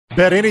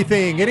Bet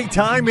anything,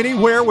 anytime,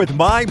 anywhere with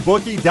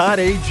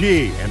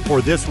MyBookie.ag. And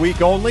for this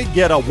week only,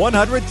 get a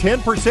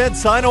 110%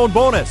 sign-on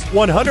bonus.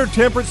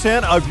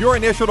 110% of your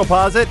initial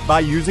deposit by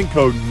using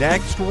code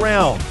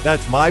NEXTROUND.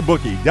 That's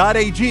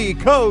MyBookie.ag,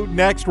 code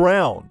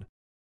NEXTROUND.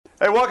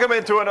 Hey, welcome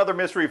into another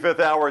Mystery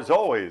Fifth Hour, as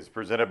always,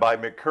 presented by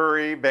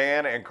McCurry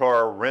Van and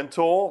Car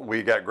Rental.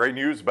 We got great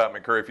news about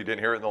McCurry. If you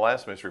didn't hear it in the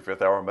last Mystery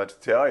Fifth Hour, I'm about to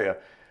tell you.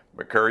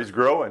 McCurry's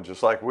growing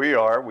just like we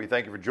are. We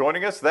thank you for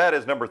joining us. That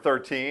is number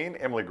 13,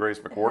 Emily Grace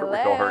McWhorter. We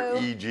call her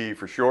EG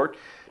for short.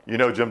 You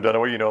know Jim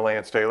Dunaway, you know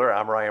Lance Taylor.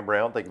 I'm Ryan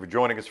Brown. Thank you for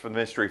joining us for the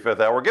Mystery Fifth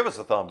Hour. Give us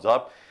a thumbs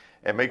up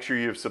and make sure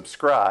you've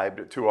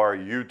subscribed to our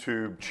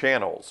YouTube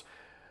channels.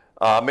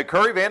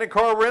 McCurry Van and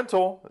Car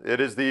Rental. It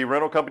is the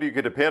rental company you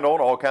can depend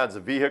on. All kinds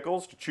of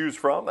vehicles to choose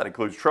from. That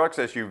includes trucks,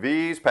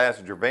 SUVs,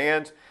 passenger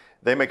vans.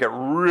 They make it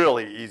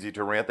really easy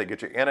to rent. They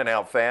get you in and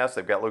out fast.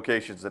 They've got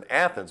locations in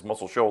Athens,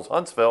 Muscle Shoals,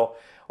 Huntsville,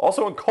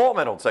 also in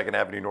Coleman on 2nd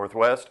Avenue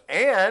Northwest.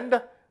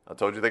 And I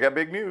told you they got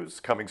big news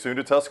coming soon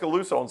to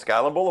Tuscaloosa on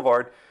Skyland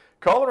Boulevard.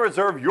 Call and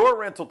reserve your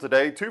rental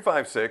today,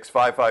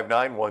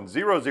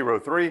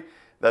 256-559-1003.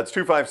 That's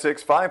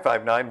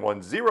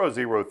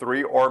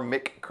 256-559-1003 or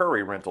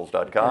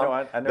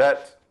McCurryRentals.com. I never,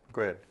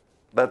 go ahead.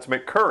 That's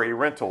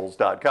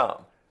McCurryRentals.com.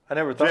 I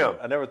never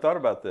thought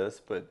about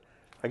this, but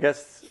I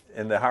guess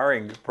in the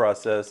hiring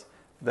process,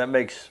 that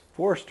makes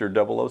Forrester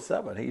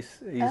 007.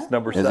 He's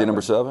number 7. Is he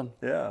number 7?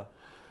 Yeah.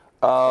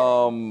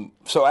 So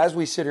as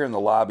we sit here in the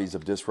lobbies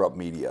of Disrupt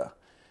Media,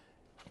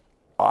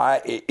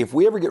 if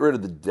we ever get rid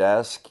of the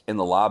desk in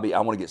the lobby, I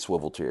want to get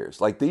swivel chairs.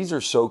 Like, these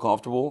are so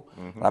comfortable.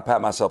 And I pat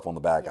myself on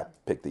the back. I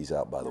picked these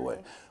out, by the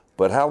way.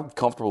 But how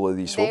comfortable are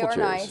these swivel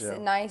chairs? They are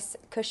nice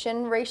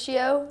cushion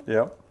ratio.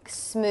 Yep.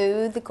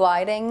 Smooth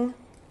gliding.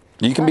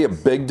 You can be a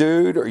big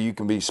dude, or you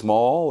can be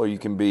small, or you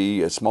can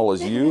be as small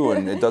as you,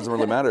 and it doesn't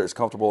really matter. It's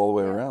comfortable all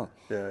the way around.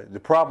 Yeah. The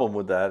problem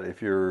with that,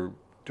 if you're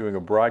doing a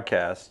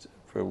broadcast,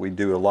 we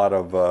do a lot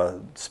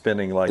of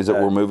spinning like that. Is it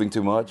we're moving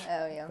too much?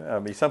 Oh, yeah. I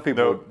mean, some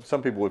people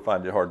would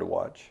find it hard to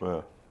watch.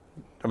 Yeah.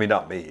 I mean,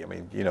 not me. I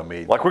mean, you know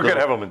me. Like, we could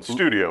have them in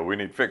studio. We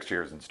need fixed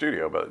chairs in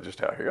studio, but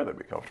just out here, they'd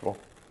be comfortable.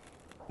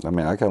 I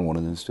mean, I kind of want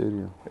it in the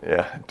studio.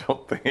 Yeah, I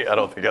don't think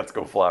that's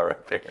going to fly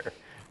right there.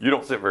 You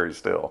don't sit very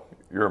still.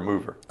 You're a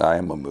mover. I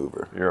am a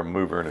mover. You're a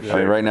mover and a shaker. I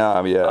mean, right now,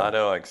 I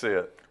know, I can see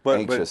it. But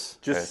anxious.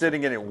 Just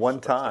sitting in it one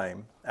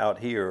time out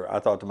here, I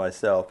thought to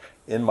myself,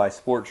 in my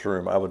sports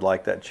room, I would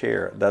like that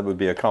chair. That would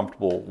be a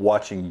comfortable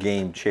watching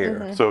game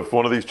chair. So if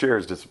one of these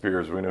chairs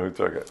disappears, we know who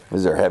took it.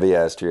 These are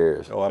heavy-ass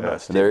chairs. Oh, I'm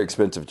not. They're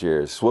expensive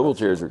chairs. Swivel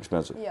chairs are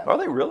expensive. Yeah. Are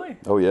they really?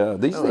 Oh, yeah.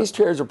 These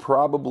chairs are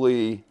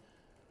probably,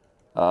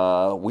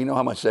 we know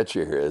how much that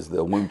chair is,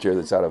 the wing chair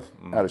that's out of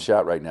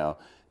shot right now.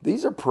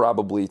 These are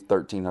probably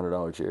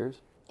 $1,300 chairs.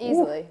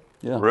 Easily.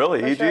 Yeah.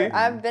 Really, EG? Sure.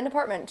 I've been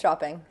apartment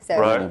shopping. So.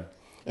 Right.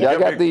 Yeah, I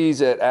got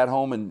these at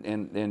home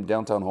in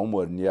downtown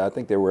Homewood, and I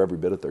think they were every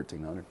bit of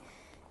 $1,300.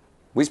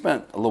 We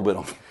spent a little bit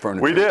on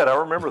furniture. We did. I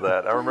remember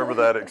that. I remember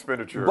that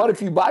expenditure. But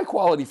if you buy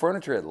quality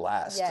furniture, it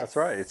lasts. Yes. That's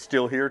right. It's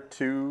still here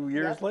 2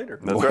 years later.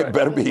 That's Well, right. it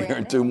better be here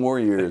in 2 more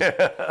years.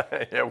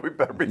 Yeah, we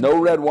better be. No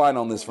red wine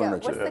on this Yeah.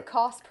 furniture. What's the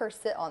cost per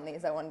sit on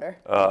these, I wonder?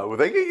 Well,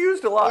 they get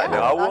used a lot. Yeah,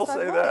 Now, I will that's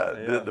say my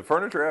that. point. The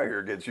furniture out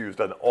here gets used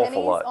an awful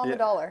Pennies lot. on the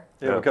dollar.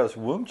 Yeah, because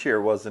Womb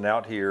Chair wasn't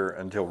out here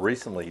until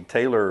recently.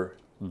 Taylor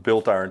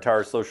built our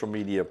entire social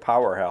media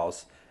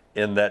powerhouse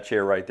in that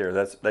chair right there.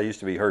 That used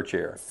to be her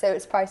chair. So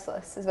it's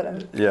priceless, is what I'm.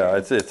 Yeah,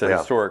 it's a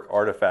historic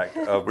artifact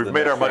of. We've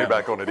made our money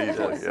back on it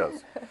easily,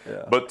 yes.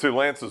 Yeah. But to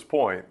Lance's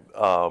point,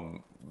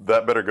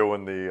 that better go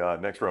in the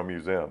Next Row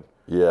Museum.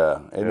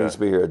 Yeah, it needs to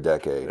be here a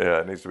decade.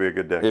 Yeah, it needs to be a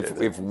good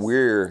decade. If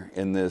we're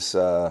in this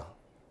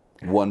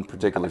one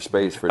particular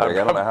space for a decade,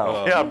 I don't know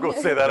how. Yeah, I'm going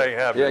to say that ain't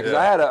happening. Yeah, because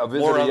I had a More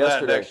visitor on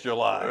yesterday. that next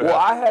July. Well,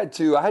 I had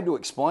to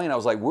explain. I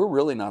was like, we're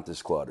really not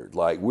this cluttered.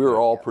 Like, we're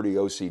all pretty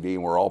OCD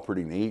and we're all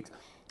pretty neat.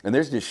 And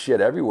there's just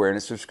shit everywhere, and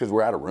it's just because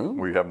we're out of room.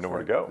 We have nowhere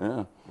to go.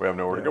 Yeah. We have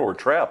nowhere to go. We're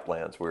trapped,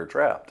 Lance. We're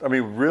trapped. I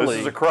mean, really.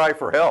 This is a cry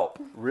for help.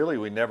 Really,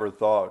 we never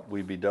thought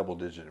we'd be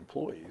double-digit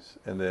employees,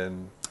 and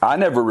then I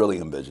never really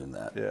envisioned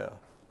that. yeah,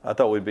 I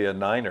thought we'd be a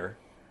niner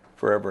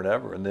forever and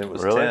ever, and then it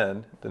was Really?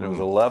 10, then it was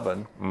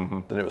 11,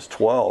 then it was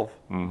 12,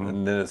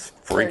 and then it's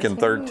freaking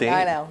 13.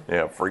 I know.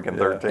 Yeah, freaking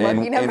 13.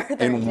 Lucky number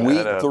In 13. week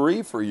I know.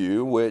 3 for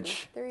you,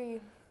 which,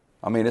 3.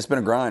 I mean, it's been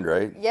a grind,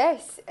 right?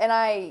 Yes,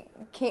 and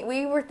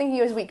we were thinking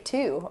it was week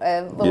 2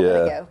 a little bit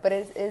Yeah. ago, but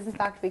it is in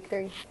fact week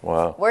 3.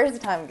 Wow. Where does the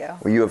time go?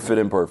 Well, you have fit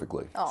in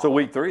perfectly. So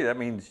week 3, that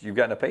means you've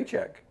gotten a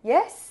paycheck.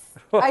 Yes,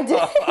 I did.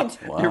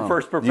 Your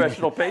first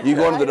professional paycheck. You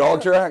going to the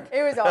dog track?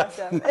 It was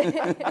awesome.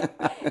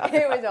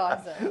 It was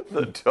awesome.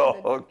 The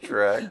dog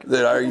track.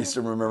 That I used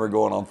to remember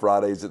going on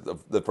Fridays at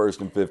the 1st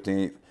and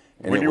 15th.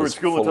 And When it you were was in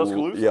school in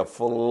Tuscaloosa? Yeah,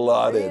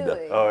 flooded.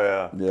 Really? Oh,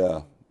 yeah.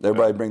 Yeah.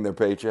 Everybody bring their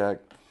paycheck.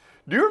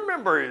 Do you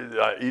remember,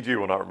 EG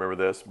will not remember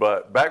this,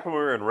 but back when we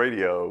were in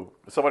radio,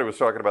 somebody was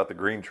talking about the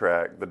green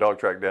track, the dog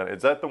track down.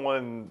 Is that the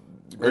one?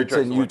 Green It's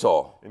track's in the one-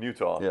 Utah. In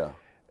Utah. Yeah.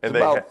 And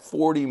It's about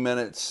 40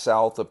 minutes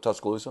south of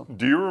Tuscaloosa.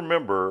 do you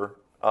remember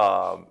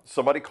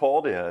somebody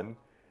called in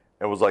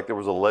and was like there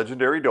was a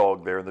legendary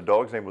dog there, and the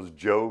dog's name was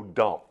Joe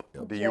Dump,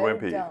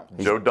 D-U-M-P,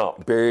 Joe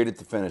Dump. Buried at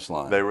the finish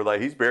line. They were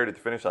like, he's buried at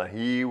the finish line.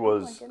 He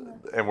was,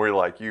 and we're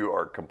like, you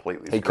are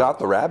completely. He caught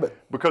the rabbit.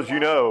 Because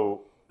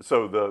so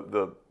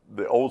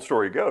the old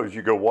story goes,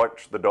 you go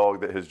watch the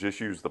dog that has just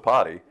used the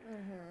potty.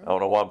 I don't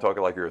know why I'm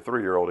talking like you're a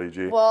 3-year-old,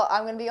 E.G. Well,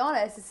 I'm going to be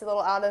honest. It's a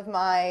little out of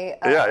my.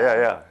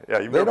 Yeah.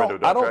 You've never been to a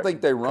dog I don't track?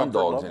 think they run Comfort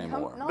dogs level?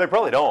 anymore. They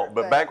probably don't,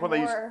 but back when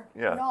they used,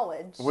 more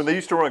knowledge. when they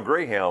used to run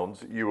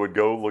greyhounds, you would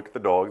go look at the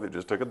dog that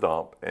just took a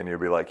dump, and you'd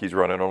be like, he's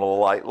running on a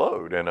light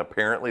load, and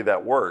apparently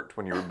that worked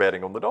when you were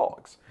betting on the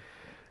dogs,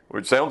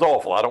 which sounds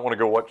awful. I don't want to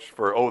go watch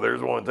for. Oh,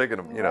 there's one taking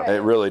them. You know,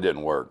 It really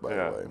didn't work, by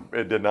the way.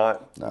 it did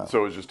not. No.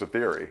 So it was just a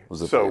theory.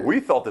 was a so theory. we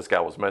thought this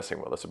guy was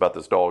messing with us about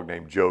this dog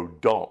named Joe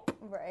Dump.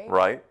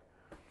 Right.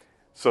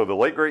 So the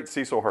late great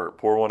Cecil Hurt,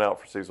 pour one out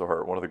for Cecil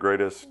Hurt, one of the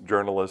greatest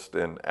journalists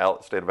in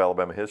state of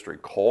Alabama history,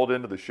 called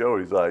into the show.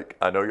 He's like,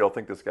 I know y'all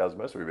think this guy's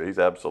messing with me, but he's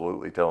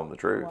absolutely telling the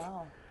truth.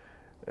 Wow.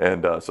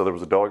 And so there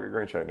was a dog at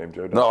Green Shack named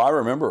Joe Dump. No, I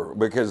remember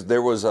because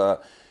there was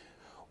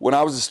when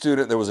I was a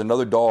student, there was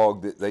another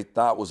dog that they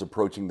thought was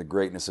approaching the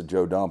greatness of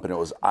Joe Dump, and it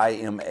was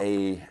IMA,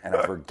 and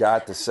I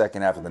forgot the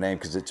second half of the name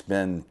because it's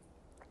been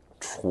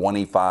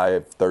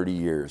 25, 30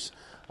 years.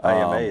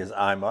 IMA is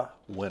I'm a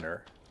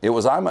winner. It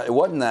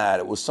wasn't that.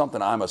 It was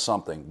something. I'm a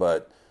something,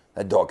 but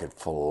that dog could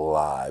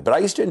fly. But I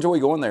used to enjoy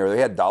going there. They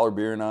had dollar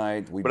beer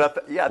night. We'd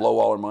blow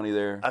all our money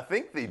there. I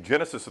think the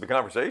genesis of the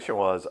conversation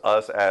was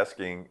us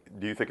asking,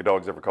 do you think a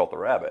dog's ever caught the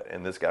rabbit?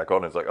 And this guy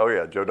called and was like, oh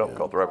yeah, Joe Dump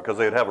caught the rabbit, because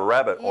they'd have a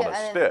rabbit on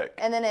a stick.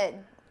 And then it.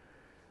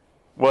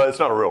 Well, it's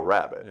not a real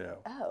rabbit. Yeah.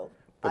 Oh.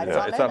 But I did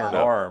not it's know on an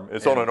that. arm.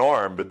 It's on an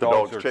arm, but the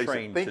dogs dog's are chasing,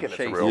 trained thinking to it's a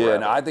chase real Yeah, rabbit.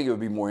 and I think it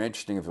would be more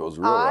interesting if it was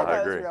real I rabbit. thought it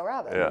was agree. a real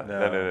rabbit. Yeah,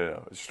 No.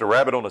 no. It's just a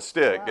rabbit on a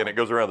stick, and it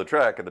goes around the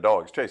track, and the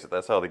dogs chase it.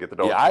 That's how they get the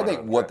dogs. Yeah, I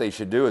think what they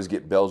should do is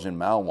get Belgian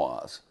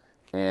Malinois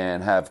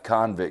and have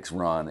convicts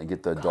run and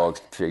get the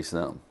dogs to chase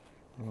them.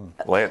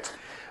 Lance.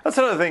 That's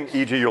another thing,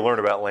 E.G., you'll learn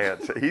about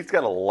Lance. He's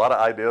got a lot of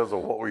ideas of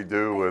what we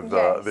do with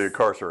Yes. the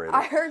incarcerated.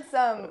 I heard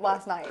some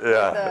last night.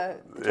 Yeah.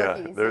 With the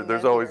turkeys There's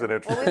and always the an deer.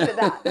 interesting. We'll leave it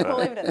at that. We'll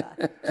leave it at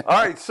that.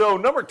 All right, so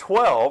number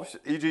 12,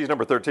 EG's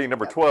number 13,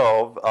 number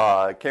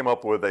 12, came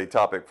up with a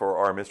topic for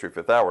our Mystery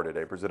Fifth Hour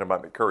today, presented by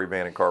McCurry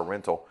Van and Car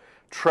Rental.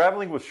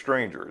 Traveling with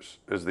strangers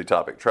is the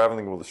topic,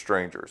 traveling with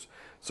strangers.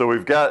 So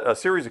we've got a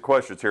series of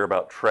questions here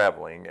about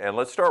traveling, and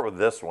let's start with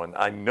this one.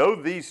 I know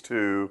these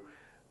two,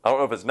 I don't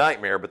know if it's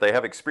nightmare, but they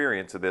have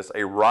experience of this,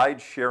 a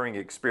ride-sharing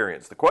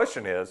experience. The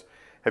question is,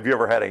 have you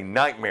ever had a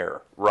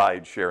nightmare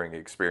ride-sharing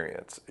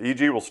experience?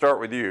 E.G., we'll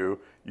start with you.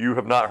 You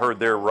have not heard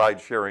their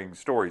ride-sharing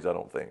stories, I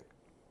don't think.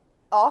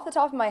 Off the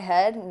top of my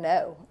head,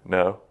 no.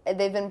 No?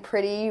 They've been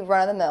pretty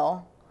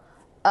run-of-the-mill.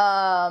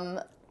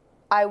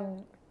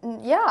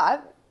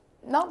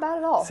 Not bad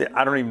at all. See,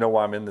 I don't even know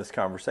why I'm in this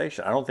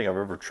conversation. I don't think I've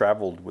ever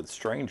traveled with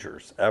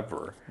strangers,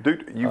 ever.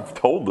 Dude, you've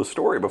told the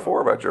story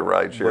before about your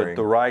ride sharing. But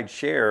the ride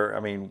share, I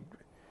mean,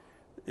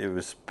 it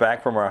was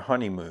back from our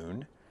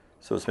honeymoon.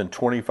 So it's been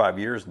 25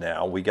 years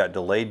now. We got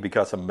delayed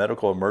because of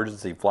medical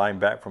emergency flying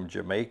back from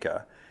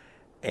Jamaica.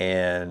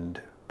 And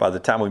by the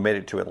time we made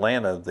it to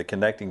Atlanta, the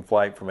connecting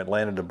flight from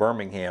Atlanta to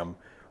Birmingham,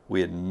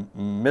 we had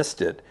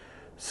missed it.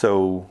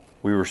 So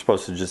we were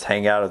supposed to just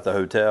hang out at the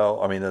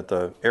hotel, at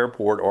the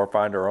airport, or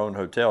find our own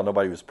hotel.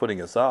 Nobody was putting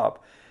us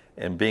up.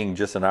 And being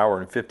just an hour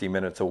and 50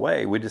 minutes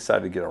away, we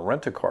decided to get a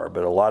rent-a-car.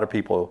 But a lot of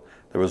people,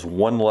 there was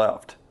one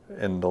left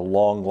in the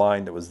long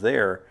line that was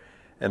there.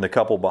 And the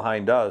couple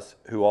behind us,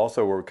 who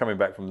also were coming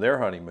back from their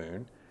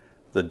honeymoon,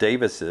 the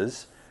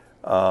Davises.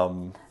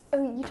 Oh,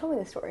 you told me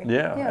this story.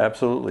 Yeah,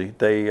 absolutely.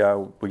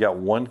 We got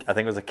one, I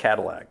think it was a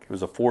Cadillac. It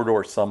was a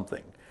 4-door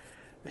something,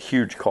 a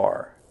huge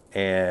car.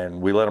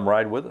 And we let them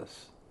ride with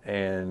us.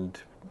 And,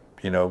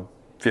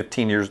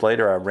 15 years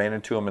later, I ran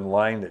into him in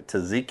line at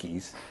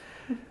Taziki's.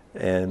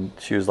 And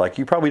she was like,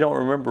 you probably don't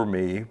remember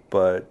me,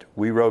 but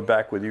we rode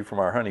back with you from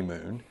our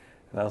honeymoon.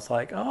 And I was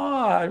like,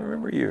 I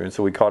remember you. And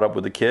so we caught up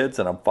with the kids,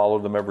 and I've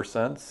followed them ever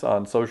since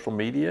on social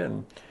media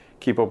and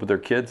keep up with their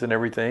kids and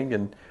everything,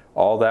 and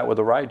all that with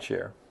a ride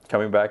share.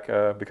 Coming back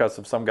because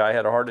of some guy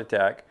had a heart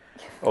attack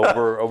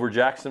over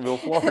Jacksonville,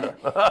 Florida.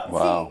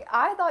 Wow. See,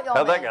 I thought y'all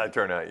How'd that meant, guy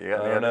turn out? You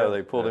got I any don't know. idea?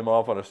 They pulled him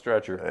off on a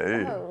stretcher.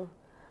 Hey. Oh.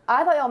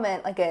 I thought y'all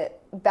meant like a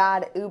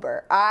bad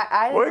Uber.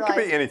 I didn't Well, it could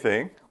realize- be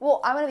anything. Well,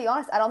 I'm going to be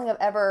honest. I don't think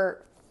I've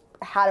ever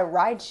had a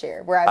ride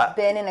share where I've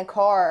been in a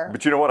car.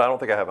 But you know what? I don't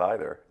think I have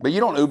either. But you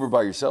don't Uber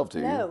by yourself, do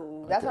you?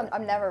 No, that's what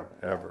I'm never.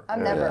 Ever.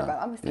 I'm never. Yeah.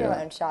 I'm scared of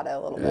my own shadow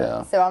a little bit.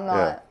 Yeah. So I'm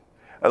not.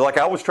 Like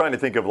I was trying to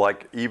think of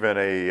like even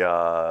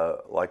a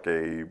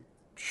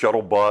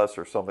shuttle bus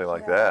or something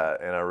like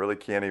that, and I really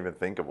can't even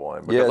think of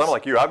one because Yes. I'm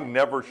like you. I've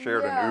never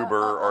shared Yeah, an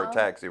Uber or a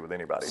taxi with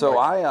anybody.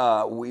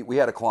 So we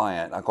had a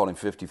client. I called him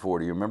 54.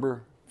 Do you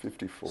remember?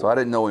 54. So I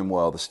didn't know him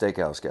well, the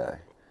steakhouse guy.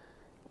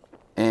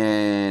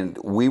 And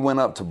we went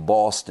up to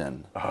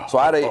Boston. So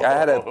I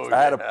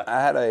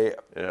had a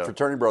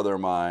fraternity brother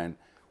of mine.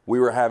 We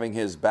were having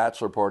his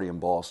bachelor party in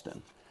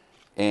Boston,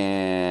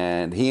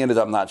 and he ended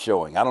up not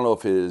showing. I don't know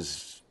if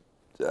his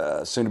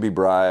soon-to-be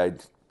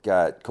bride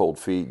got cold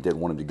feet, didn't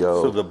want him to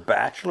go. So the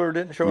Bachelor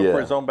didn't show up Yeah.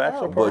 for his own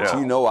bachelor but party?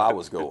 you know I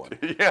was going.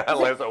 Yeah,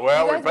 Lance, You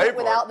well, we guys paid went for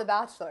without it. the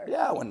Bachelor.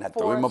 Yeah, I wouldn't have to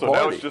throw him a So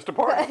party. now it's just a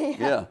party.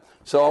 Yeah.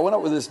 So I went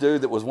up with this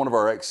dude that was one of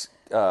our ex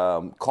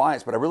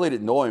clients, but I really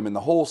didn't know him. And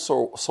the whole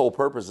sole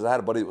purpose is I had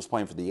a buddy that was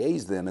playing for the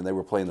A's then, and they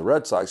were playing the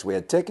Red Sox. We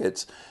had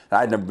tickets, and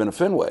I'd never been to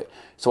Fenway.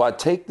 So I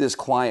take this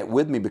client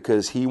with me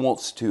because he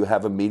wants to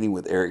have a meeting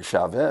with Eric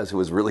Chavez, who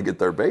was a really good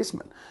third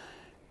baseman.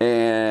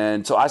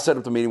 And so I set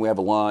up the meeting. We have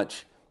a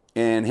lunch,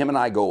 and him and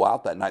I go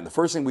out that night. And the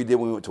first thing we did,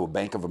 we went to a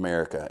Bank of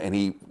America, and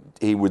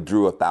he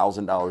withdrew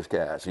 $1,000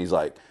 cash. And he's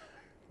like,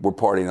 "We're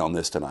partying on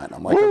this tonight." And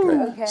I'm like,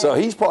 okay. So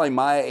he's probably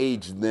my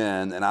age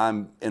then, and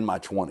I'm in my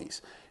 20s.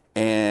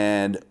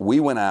 And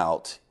we went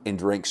out and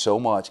drank so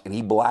much, and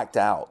he blacked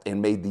out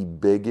and made the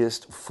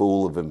biggest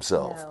fool of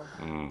himself.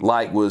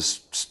 Like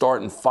was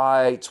starting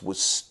fights,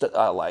 was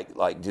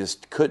like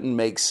just couldn't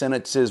make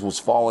sentences, was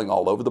falling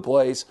all over the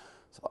place.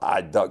 So I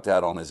ducked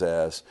out on his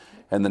ass.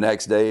 And the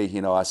next day,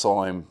 I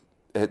saw him.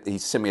 He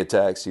sent me a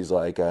text. He's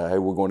like, "Hey,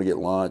 we're going to get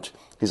lunch."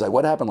 He's like,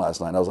 "What happened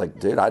last night?" And I was like,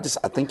 "Dude, I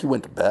think you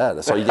went to bed.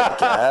 I saw you get a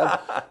cab."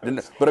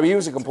 But I mean, he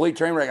was a complete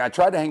train wreck. I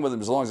tried to hang with him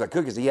as long as I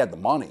could because he had the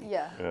money.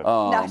 Yeah.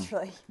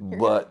 Naturally.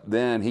 But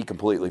then he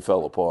completely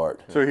fell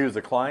apart. So he was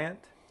a client?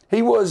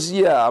 He was,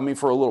 yeah. I mean,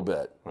 for a little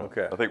bit.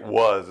 Okay. I think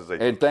 "was" is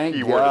a And thank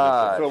key word in this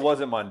God. So it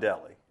wasn't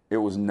Mondelli. It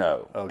was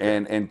no. Okay.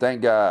 And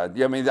thank God.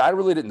 Yeah, I mean, I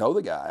really didn't know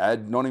the guy. I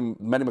had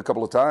met him a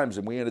couple of times,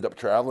 and we ended up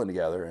traveling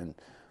together. And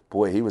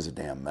boy, he was a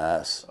damn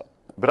mess.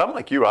 But I'm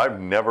like you. I've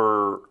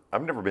never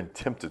been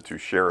tempted to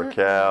share a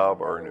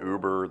cab or an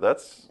Uber.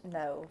 That's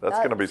No.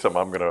 going to be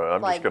something I'm just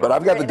going to. But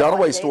I've got the You're in a Dunaway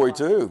one-day story one.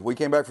 too. We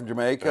came back from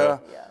Jamaica.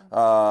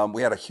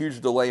 We had a huge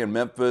delay in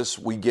Memphis.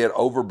 We get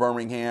over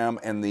Birmingham,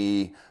 and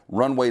the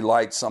runway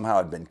lights somehow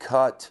had been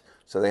cut,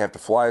 so they have to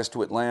fly us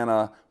to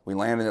Atlanta. We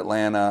land in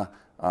Atlanta.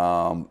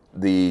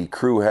 The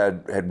crew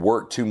had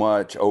worked too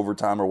much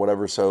overtime or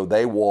whatever, so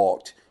they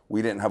walked.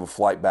 We didn't have a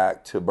flight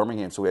back to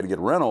Birmingham, so we had to get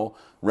a rental.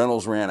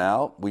 Rentals ran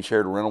out. We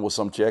shared a rental with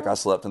some chick. I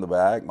slept in the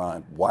back.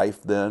 My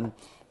wife then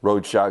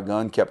rode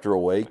shotgun, kept her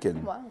awake,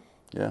 and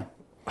yeah.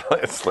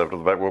 I slept in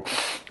the back. Well,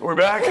 we're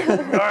back. All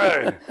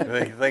right.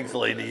 Thanks,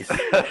 ladies.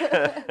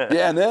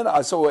 Yeah, and then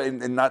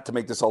and not to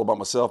make this all about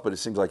myself, but it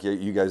seems like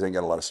you guys ain't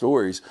got a lot of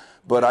stories.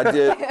 But I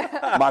did,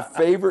 my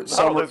favorite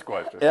summer this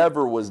question.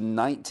 ever was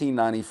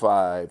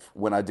 1995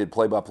 when I did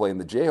play-by-play in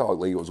the Jayhawk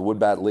League. It was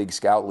Woodbat League,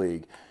 Scout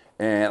League.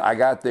 And I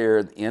got there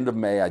at the end of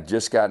May. I'd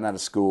just gotten out of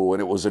school,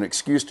 and it was an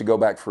excuse to go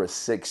back for a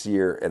 6th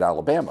year at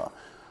Alabama.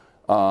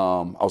 I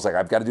was like,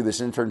 I've got to do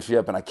this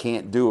internship, and I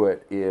can't do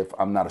it if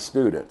I'm not a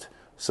student.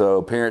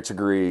 So parents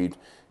agreed.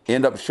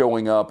 End up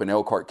showing up in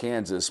Elkhart,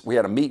 Kansas. We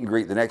had a meet and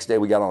greet the next day.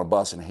 We got on a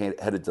bus and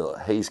headed to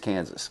Hays,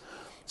 Kansas.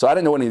 So I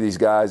didn't know any of these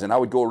guys, and I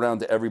would go around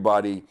to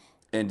everybody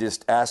and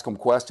just ask them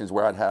questions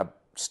where I'd have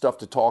stuff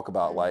to talk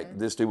about, like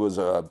this dude was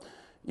a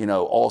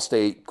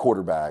all-state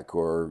quarterback,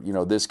 or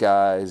this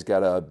guy's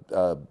got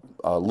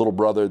a little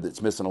brother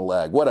that's missing a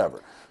leg,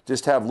 whatever.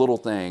 Just have little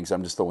things.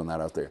 I'm just throwing that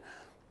out there.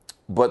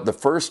 But the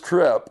first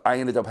trip, I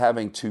ended up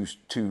having to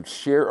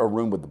share a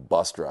room with the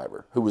bus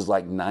driver, who was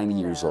like 90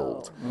 years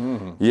old.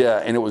 Yeah,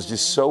 and it was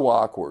just so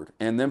awkward.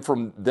 And then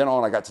from then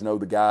on, I got to know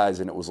the guys,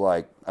 and it was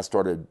like I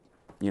started,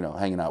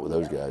 hanging out with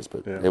those guys.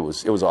 But it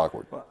was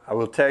awkward. I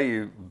will tell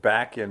you,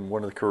 back in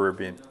one of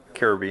the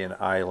Caribbean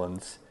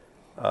islands,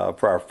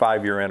 for our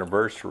 5-year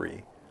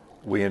anniversary,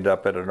 we ended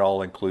up at an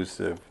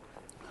all-inclusive,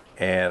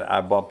 and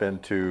I bump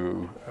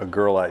into a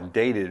girl I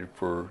dated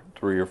for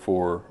 3 or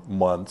 4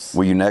 months.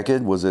 Were you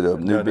naked? Was it a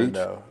nude beach?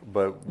 No.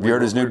 But You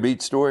heard his nude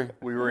beach story?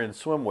 We were in I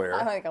swimwear,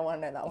 don't think I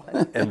want to know that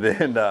one. and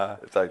then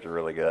It's actually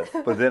really good.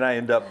 but then I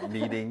end up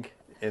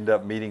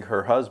meeting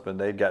her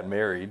husband. They'd gotten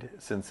married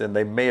since then.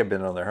 They may have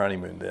been on their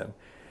honeymoon then,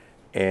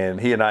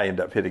 and he and I end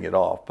up hitting it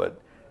off. But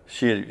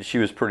she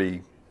was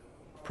pretty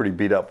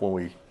beat up when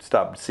we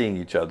stopped seeing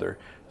each other.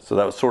 So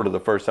that was sort of the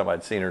first time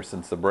I'd seen her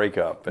since the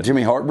breakup. And,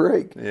 Jimmy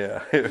Heartbreak?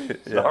 yeah.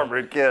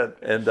 Heartbreak Kid.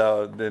 And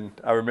then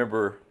I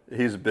remember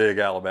he's a big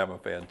Alabama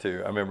fan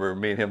too. I remember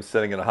me and him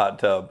sitting in a hot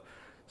tub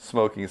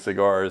smoking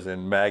cigars,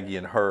 and Maggie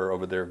and her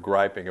over there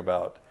griping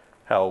about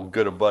how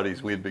good of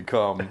buddies we'd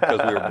become because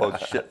we were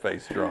both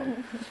shit-faced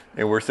drunk.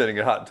 And we're sitting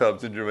in hot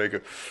tubs in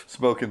Jamaica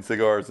smoking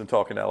cigars and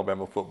talking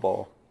Alabama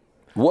football.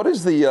 What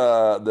is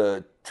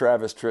the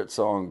Travis Tritt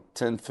song,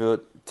 10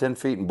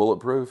 Feet and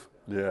Bulletproof?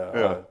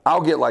 Yeah.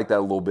 I'll get like that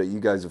a little bit. You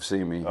guys have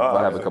seen me.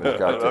 I have a couple of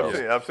cocktails.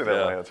 I've seen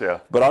that, Lance, yeah.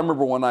 But I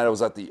remember one night I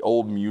was at the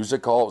old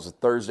music hall. It was a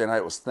Thursday night.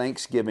 It was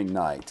Thanksgiving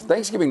night.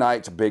 Thanksgiving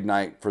night's a big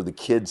night for the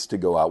kids to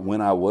go out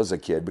when I was a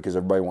kid, because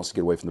everybody wants to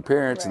get away from the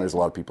parents, and there's a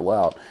lot of people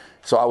out.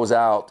 So I was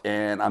out,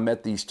 and I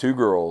met these 2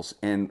 girls,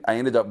 and I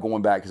ended up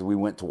going back because we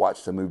went to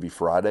watch the movie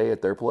Friday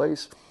at their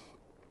place.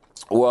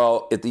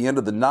 Well, at the end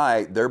of the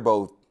night, they're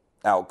both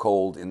out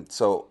cold, and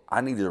so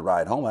I needed a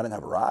ride home. I didn't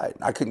have a ride.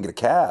 I couldn't get a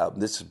cab.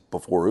 This is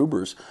before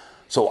Ubers.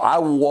 So I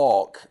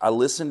walk, I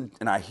listen,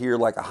 and I hear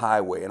like a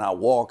highway, and I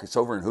walk. It's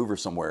over in Hoover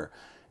somewhere,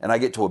 and I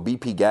get to a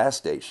BP gas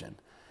station,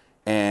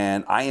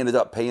 And I ended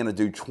up paying a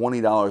dude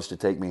 $20 to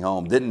take me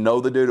home. Didn't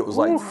know the dude. It was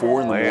like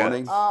 4 in the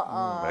morning.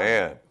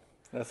 Man.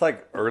 That's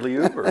like early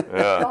Uber.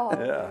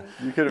 Yeah.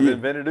 You could have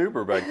invented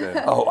Uber back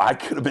then. Oh, I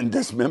could have been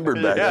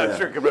dismembered back Yeah, then. it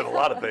sure could have been a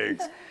lot of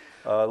things.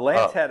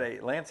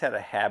 Lance had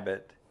a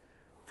habit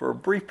for a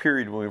brief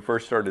period when we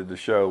first started the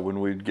show, when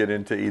we'd get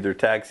into either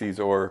taxis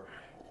or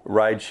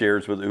ride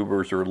shares with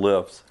Ubers or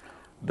Lyfts,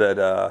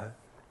 that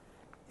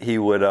he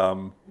would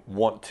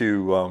want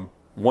to.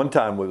 One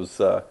time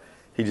was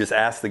he just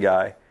asked the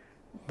guy,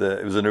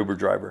 it was an Uber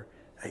driver,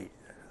 "Hey,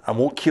 I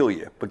won't kill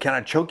you, but can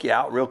I choke you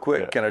out real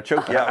quick? Yeah. Can I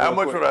choke you out? How real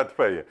much quick? would I have to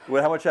pay you?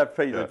 Well, how much I have to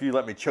pay you if you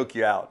let me choke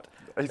you out?"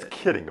 He's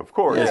kidding, of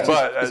course. It's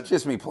but it's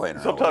just me playing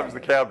around. sometimes the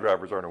cab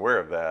drivers aren't aware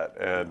of that.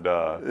 And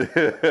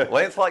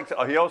Lance likes,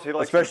 he likes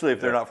Especially if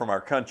they're not from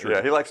our country.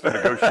 Yeah, he likes to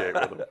negotiate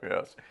with them.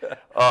 Yes.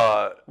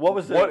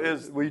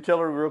 Will you tell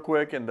her real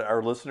quick and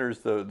our listeners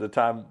the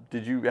time?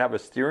 Did you have a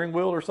steering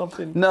wheel or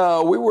something?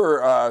 No, we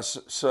were,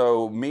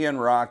 so me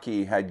and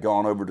Rocky had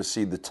gone over to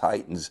see the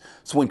Titans.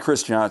 So when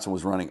Chris Johnson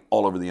was running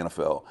all over the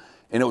NFL.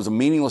 And it was a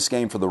meaningless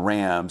game for the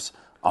Rams.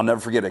 I'll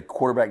never forget a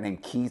quarterback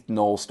named Keith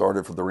Knoll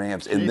started for the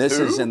Rams. And this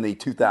is in the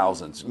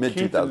 2000s, mid-2000s.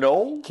 Keith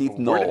Knoll? Keith Where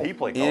Knoll. did he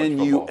play college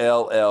football?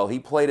 N-U-L-L. He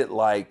played at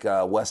like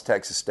West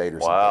Texas State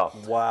or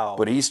something. Wow.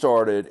 But he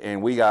started,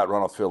 and we got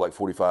run off the field like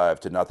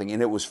 45-0, and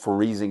it was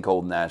freezing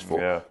cold in Nashville.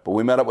 Yeah. But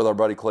we met up with our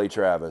buddy Clay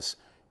Travis,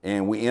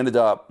 and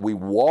we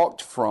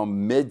walked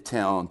from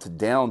Midtown to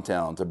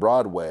downtown to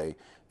Broadway,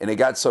 and it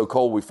got so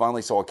cold we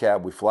finally saw a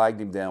cab. We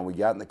flagged him down. We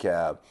got in the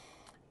cab.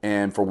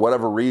 And for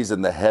whatever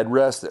reason, the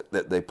headrest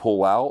that they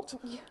pull out,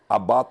 I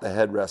bought the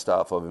headrest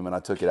off of him and I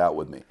took it out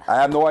with me. I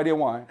have no idea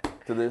why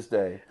to this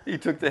day. He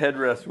took the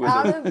headrest with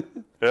Out him.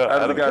 of,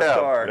 Out of the guy's cab.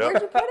 car. Yep.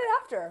 where'd you put it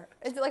after?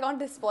 Is it like on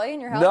display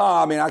in your house? No,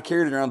 I mean, I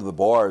carried it around to the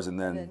bars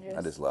and then Then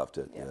I just left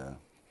it. Yeah.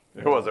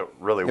 It wasn't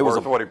really It was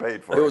worth what he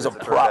paid for it. It was a as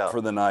turned prop out. for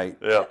the night.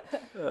 Yeah.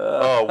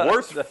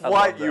 Worst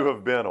flight you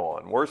have been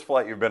on. Worst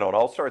flight you've been on.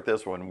 I'll start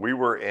this one. We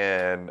were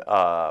in,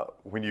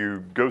 when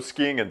you go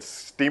skiing in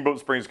Steamboat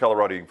Springs,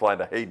 Colorado, you can fly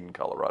into Hayden,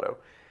 Colorado.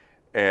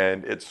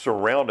 And it's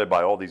surrounded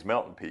by all these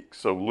mountain peaks.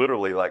 So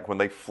literally, like when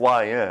they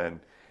fly in,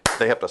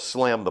 they have to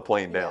slam the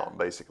plane down,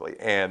 basically.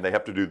 And they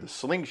have to do the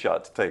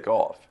slingshot to take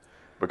off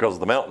because of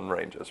the mountain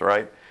ranges,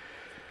 right?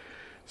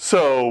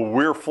 So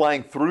we're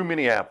flying through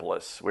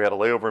Minneapolis. We had a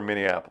layover in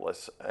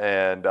Minneapolis,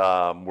 and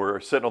we're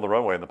sitting on the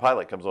runway, and the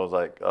pilot comes on and is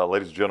like,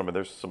 ladies and gentlemen,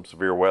 there's some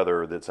severe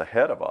weather that's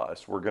ahead of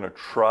us. We're going to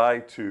try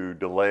to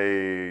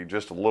delay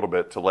just a little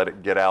bit to let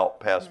it get out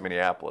past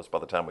Minneapolis by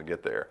the time we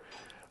get there.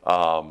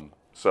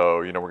 So,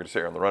 we're going to sit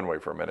here on the runway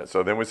for a minute.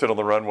 So then we sit on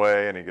the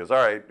runway, and he goes, all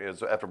right,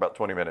 after about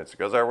 20 minutes, he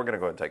goes, all right, we're going to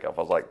go ahead and take off.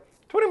 I was like,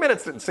 20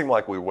 minutes didn't seem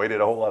like we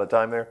waited a whole lot of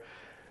time there.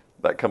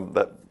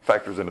 That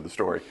factors into the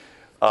story.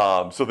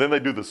 So then they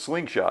do the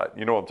slingshot.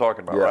 You know what I'm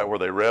talking about, right? Where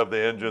they rev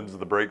the engines,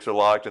 the brakes are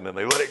locked, and then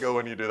they let it go,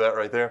 and you do that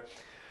right there.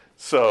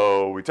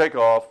 So we take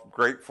off,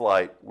 great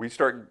flight. We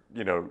start,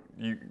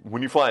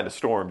 when you fly into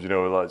storms,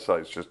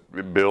 it's just,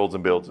 it builds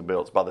and builds and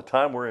builds. By the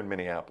time we're in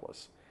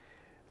Minneapolis,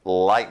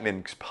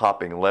 lightning's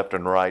popping left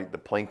and right. The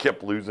plane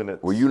kept losing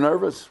its... Were you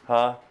nervous?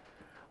 Huh?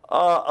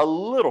 A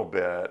little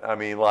bit. I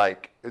mean,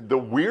 like, the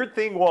weird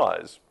thing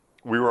was,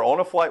 we were on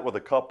a flight with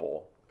a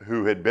couple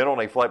who had been on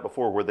a flight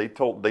before where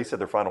they said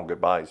their final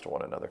goodbyes to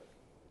one another.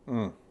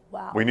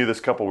 Wow. We knew this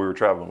couple we were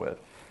traveling with.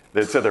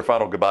 They said their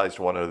final goodbyes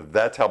to one another.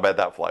 That's how bad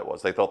that flight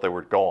was. They thought they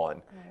were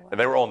gone. Oh, wow. And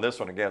they were on this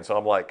one again. So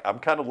I'm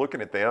kind of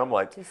looking at them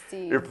like,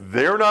 if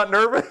they're not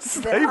nervous,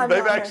 they've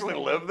actually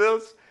lived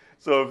this.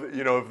 So,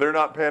 if they're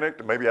not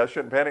panicked, maybe I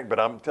shouldn't panic. But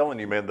I'm telling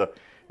you, man,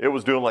 it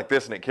was doing like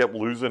this and it kept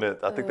losing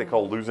it. I think they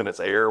call losing its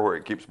air where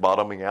it keeps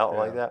bottoming out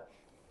like that.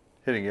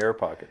 Hitting air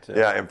pockets.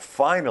 Yeah, and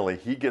finally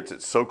he gets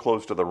it so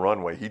close to the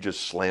runway, he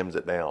just slams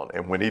it down.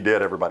 And when he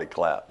did, everybody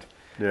clapped.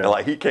 Yeah.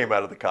 And he came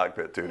out of the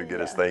cockpit too to get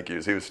his thank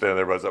yous. He was standing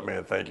there, everybody's like,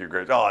 man, thank you,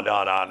 great. Oh,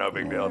 no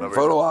big deal. No big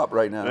Photo deal. op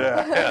right now.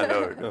 Yeah,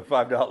 no.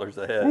 $5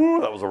 a head.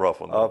 Ooh, that was a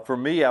rough one. For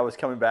me, I was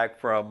coming back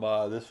from,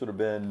 this would have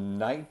been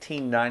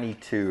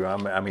 1992.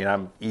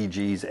 I'm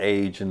EG's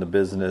age in the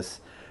business.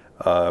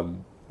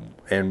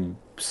 And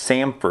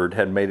Samford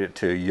had made it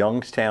to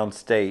Youngstown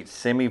State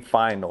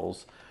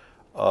semifinals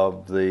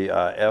of the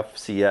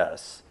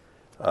FCS,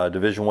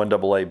 Division I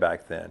AA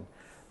back then.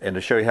 And to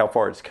show you how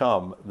far it's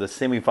come, the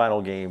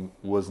semifinal game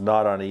was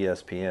not on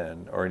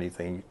ESPN or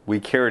anything.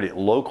 We carried it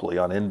locally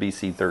on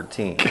NBC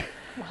 13.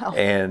 Wow.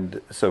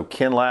 And so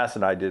Ken Lass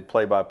and I did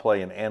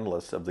play-by-play and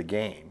analysts of the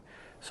game.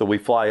 So we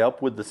fly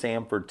up with the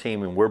Samford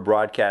team, and we're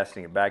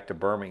broadcasting it back to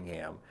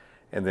Birmingham.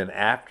 And then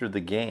after the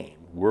game,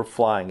 we're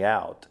flying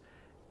out.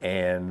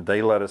 And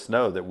they let us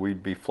know that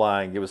we'd be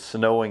flying. It was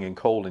snowing and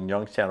cold in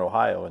Youngstown,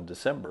 Ohio in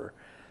December,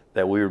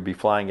 that we would be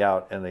flying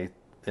out in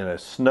a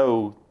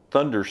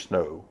thunder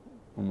snow,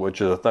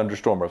 which is a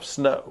thunderstorm of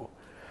snow.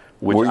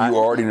 Were you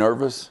already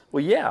nervous?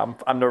 Well, yeah,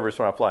 I'm nervous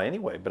when I fly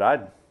anyway,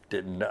 but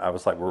I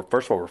was like,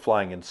 first of all, we're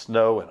flying in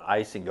snow and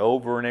icing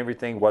over and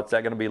everything. What's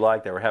that going to be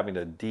like? They were having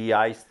to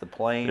de-ice the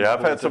plane. Yeah, I've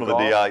had some of the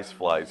de-ice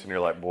flights, and you're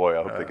like, boy,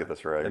 I hope they get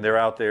this right. And they're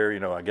out there,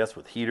 I guess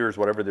with heaters,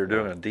 whatever they're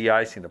doing, and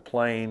de-icing the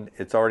plane.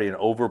 It's already an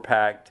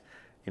overpacked,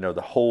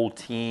 the whole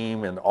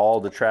team and all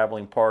the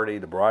traveling party,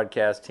 the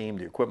broadcast team,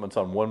 the equipment's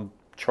on one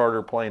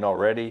charter plane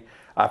already.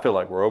 I feel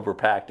like we're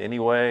overpacked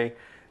anyway.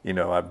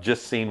 I've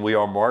just seen We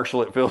Are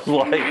Marshall, it feels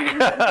like,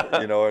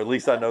 or at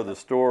least I know the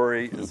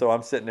story. So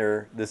I'm sitting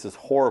there, this is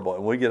horrible.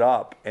 And we get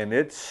up, and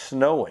it's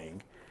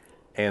snowing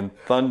and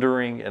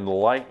thundering and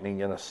lightning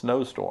in a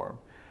snowstorm.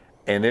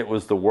 And it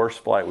was the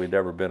worst flight we'd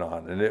ever been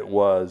on. And it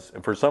was,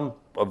 and for some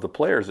of the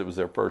players, it was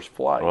their first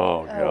flight.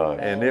 Oh,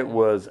 God. And it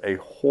was a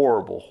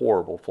horrible,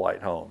 horrible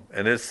flight home.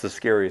 And it's the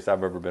scariest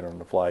I've ever been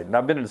on a flight. And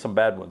I've been in some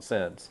bad ones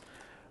since.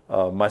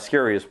 My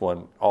scariest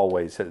one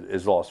always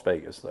is Las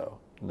Vegas, though,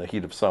 in the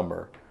heat of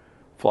summer,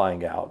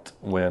 flying out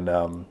when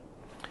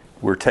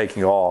we're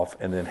taking off,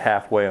 and then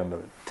halfway on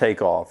the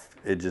takeoff,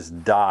 it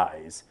just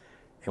dies,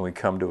 and we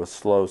come to a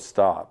slow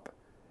stop.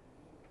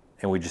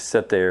 And we just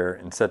sit there,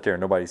 and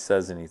nobody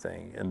says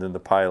anything. And then the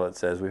pilot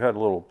says, we've had a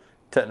little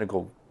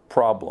technical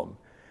problem.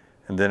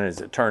 And then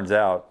as it turns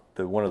out,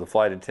 one of the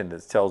flight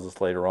attendants tells us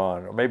later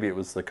on, or maybe it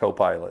was the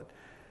co-pilot,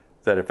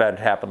 that if that had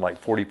happened like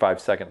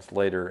 45 seconds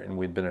later and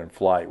we'd been in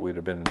flight, we'd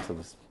have been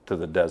into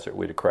the desert,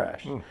 we'd have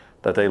crashed.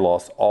 That they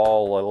lost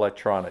all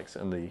electronics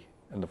in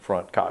the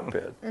front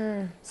cockpit.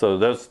 So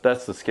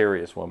that's the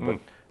scariest one. But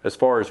as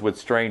far as with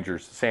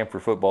strangers, the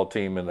Sanford football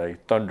team and a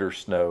thunder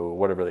snow,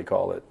 whatever they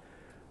call it,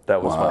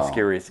 that was my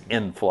scariest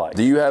in-flight.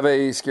 Do you have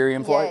a scary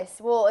in-flight? Yes.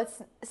 Well,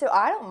 so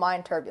I don't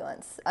mind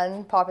turbulence.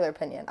 Unpopular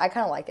opinion. I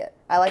kind of like it.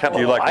 I like. Do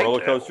you like like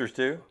roller it. coasters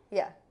too?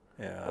 Yeah.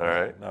 Yeah. All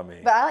right. Not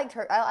me. But I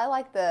like I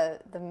like the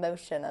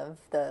motion of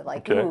the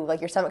Okay. ooh, like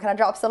your stomach kind of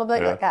drops a little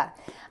bit. Yeah.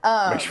 You're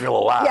like Makes you feel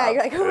alive. Yeah,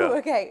 you're like, ooh, Yeah.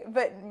 okay.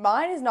 But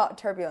mine is not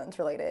turbulence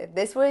related.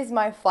 This was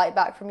my flight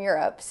back from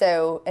Europe,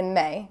 so in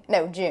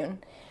June.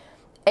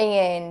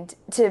 And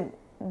to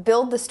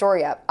build the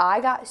story up,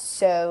 I got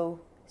so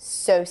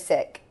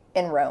sick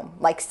in Rome,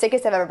 like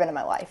sickest I've ever been in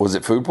my life. Was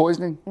it food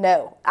poisoning?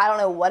 No, I don't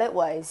know what it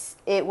was.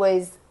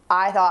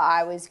 I thought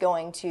I was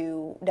going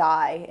to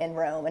die in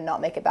Rome and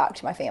not make it back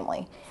to my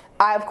family.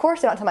 I, of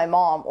course, did not tell my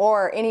mom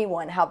or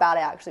anyone how bad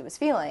I actually was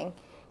feeling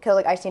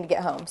because I just need to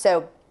get home.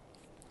 So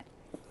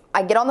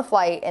I get on the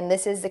flight, and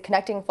this is the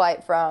connecting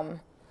flight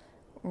from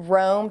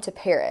Rome to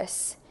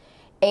Paris.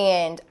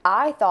 And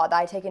I thought that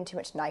I'd taken too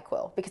much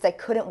NyQuil because I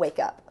couldn't wake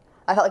up.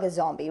 I felt like a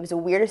zombie. It was the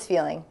weirdest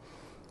feeling.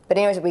 But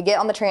anyways, we get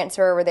on the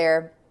transfer over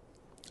there,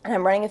 and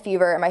I'm running a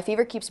fever, and my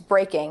fever keeps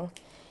breaking.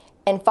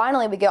 And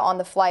finally, we get on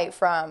the flight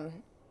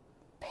from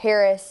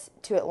Paris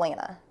to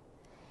Atlanta.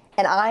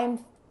 And I'm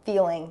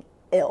feeling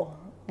ill,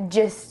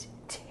 just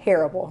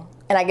terrible.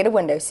 And I get a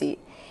window seat,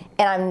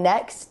 and I'm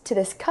next to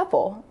this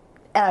couple,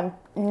 and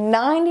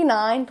I'm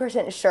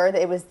 99% sure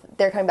that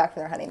they're coming back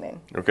from their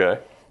honeymoon. Okay.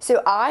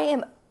 So I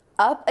am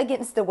up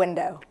against the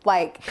window,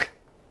 like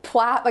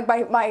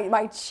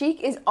my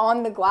cheek is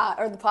on the glass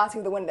or the plastic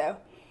of the window,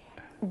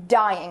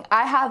 dying.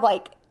 I have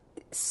like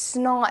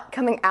snot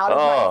coming out of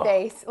my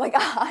face. Like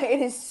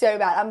it is so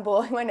bad. I'm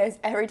blowing my nose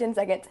every 10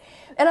 seconds.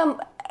 And I'm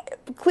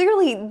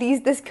clearly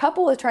this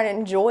couple is trying to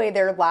enjoy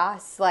their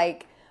last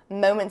like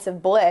moments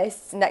of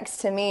bliss next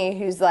to me,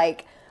 who's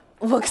like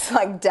looks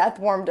like death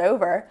warmed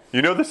over.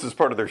 This is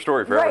part of their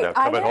story forever Right,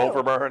 now. I Coming home know.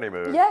 from our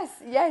honeymoon. Yes.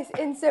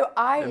 And so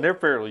And they're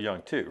fairly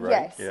young too,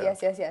 right?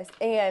 Yes.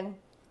 And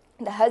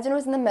the husband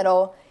was in the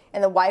middle,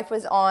 and the wife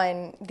was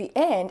on the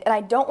end, and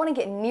I don't want to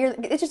get near.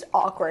 It's just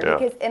awkward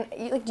because,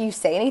 do you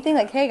say anything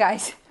like, "Hey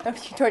guys, hope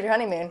you enjoyed your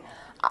honeymoon.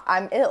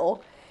 I'm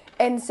ill,"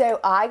 and so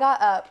I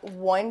got up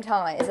one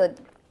time. It's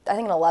I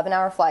think an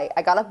 11-hour flight.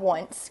 I got up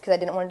once because I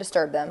didn't want to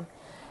disturb them,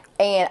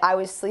 and I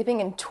was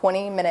sleeping in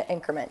 20-minute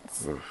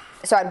increments.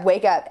 So I'd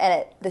wake up, and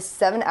at the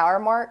 7-hour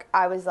mark,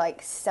 I was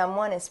like,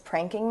 "Someone is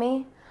pranking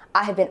me.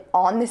 I have been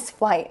on this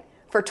flight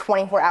for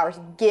 24 hours.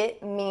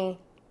 Get me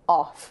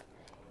off."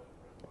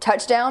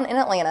 Touchdown in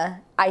Atlanta,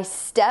 I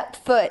stepped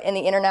foot in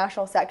the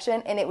international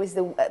section, and it was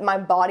my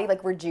body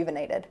like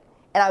rejuvenated,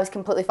 and I was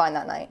completely fine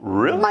that night.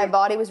 Really? My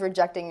body was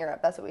rejecting Europe.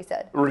 That's what we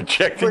said.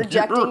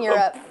 Rejecting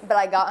Europe, but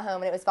I got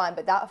home and it was fine.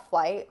 But that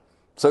flight,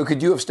 So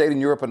could you have stayed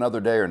in Europe another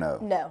day or no?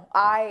 no,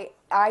 I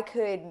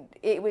could.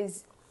 It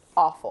was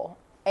awful,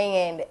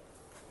 and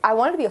I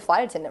wanted to be a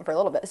flight attendant for a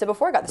little bit. So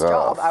before I got this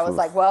job, I was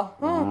like, well,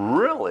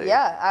 Really?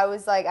 yeah, I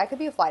was like, I could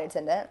be a flight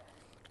attendant.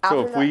 So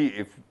After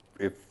that,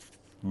 if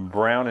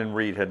Brown and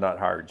Reed had not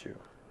hired you,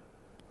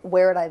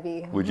 where would I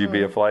be? would you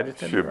be a flight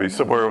attendant? Should be right now?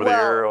 somewhere over the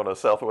Well- air on a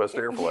Southwest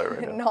air flight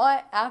right now.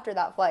 Not after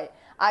that flight.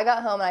 I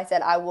got home and I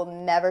said I will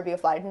never be a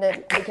flight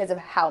attendant because of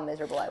how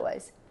miserable I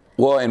was.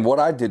 Well, and what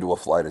I did to a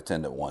flight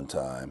attendant one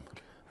time,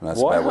 and that's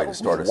a bad way to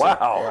start a sentence.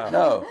 Wow. No.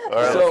 All right,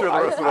 let's So hear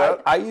the rest of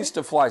that. I used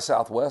to fly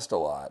Southwest a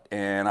lot,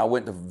 and I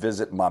went to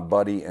visit my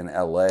buddy in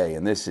L.A.,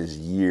 and this is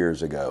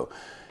years ago.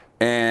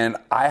 And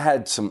I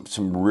had some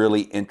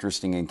really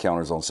interesting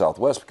encounters on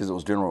Southwest because it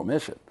was general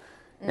admission.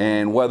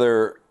 And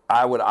whether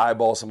I would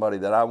eyeball somebody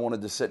that I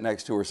wanted to sit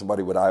next to, or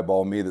somebody would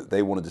eyeball me that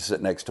they wanted to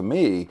sit next to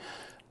me.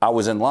 I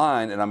was in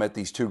line and I met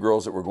these two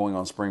girls that were going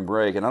on spring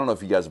break. And I don't know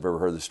if you guys have ever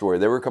heard the story.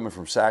 They were coming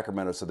from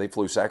Sacramento, so they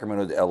flew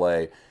Sacramento to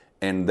LA,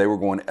 and they were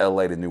going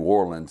LA to New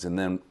Orleans. And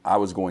then I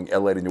was going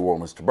LA to New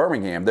Orleans to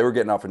Birmingham. They were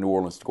getting off in New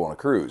Orleans to go on a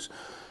cruise.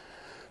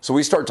 So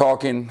we start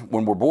talking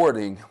when we're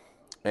boarding,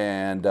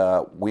 and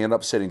we end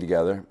up sitting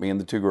together, me and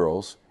the two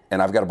girls.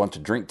 And I've got a bunch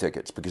of drink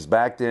tickets because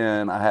back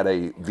then I had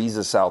a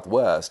Visa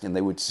Southwest, and they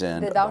would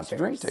send a bunch of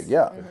drink tickets.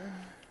 Yeah. Mm-hmm.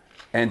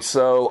 And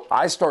so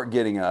I start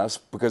getting us,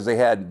 because they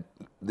had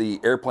the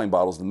airplane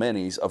bottles, the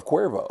minis of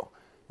Cuervo.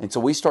 And so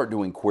we start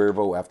doing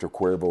Cuervo after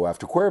Cuervo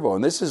after Cuervo.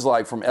 And this is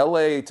like from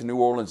LA to New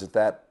Orleans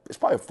it's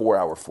probably a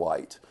 4-hour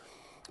flight.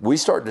 We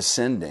start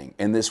descending,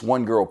 and this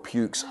one girl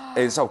pukes.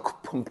 It's a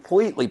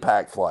completely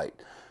packed flight.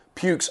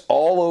 Pukes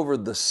all over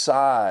the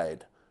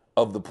side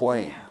of the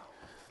plane.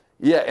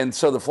 Yeah, and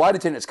so the flight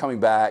attendant's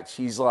coming back.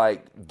 She's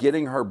like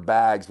getting her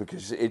bags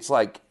because it's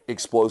like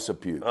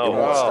explosive puke. Oh, it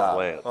won't stop.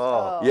 Lance.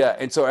 Yeah,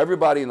 and so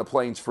everybody in the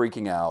plane's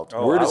freaking out.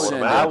 We're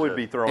descending. I would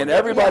be throwing and up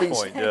at that everybody's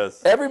point,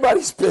 yes.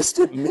 everybody's pissed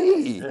at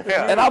me.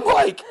 And I'm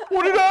like,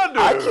 What did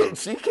I do?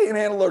 she can't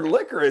handle her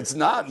liquor. It's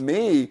not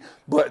me.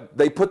 But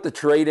they put the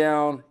tray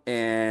down,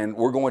 and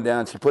we're going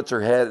down. She puts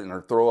her head in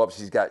her throw up.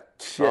 She's got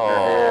shit in her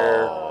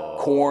hair,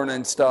 corn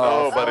and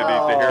stuff. Nobody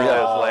needs to hear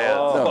this,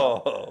 Lance.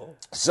 No.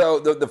 So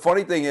the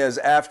funny thing is,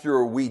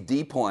 after we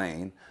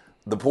deplane,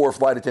 the poor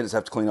flight attendants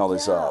have to clean all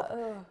this up.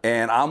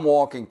 And I'm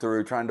walking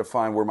through trying to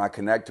find where my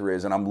connector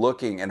is, and I'm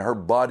looking, and her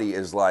buddy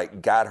is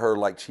like, got her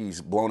like she's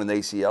blown an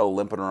ACL,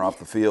 limping her off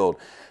the field.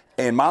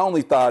 And my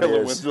only thought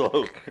Kellen is,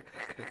 Winslow.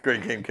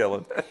 Great game,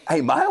 Kellen.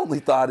 hey, my only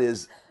thought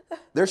is,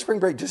 their spring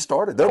break just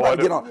started. They're about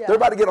to get on. They're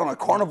about to get on a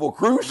Carnival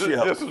cruise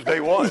ship. This is day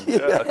one.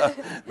 Yeah.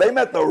 They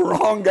met the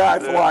wrong guy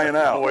flying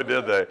out. Boy,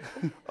 did they.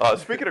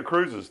 Speaking of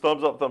cruises,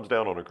 thumbs up, thumbs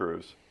down on a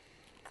cruise.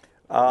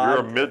 You're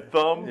a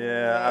mid-thumb?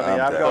 Yeah, I mean,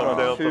 I've Thumbs gone down, on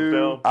thumbs two.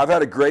 down. I've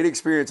had a great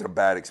experience and a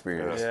bad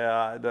experience.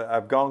 Yeah,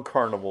 I've gone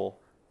Carnival.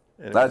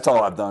 And That's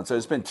all I've done. So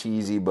it's been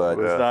cheesy, but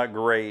It's not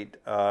great.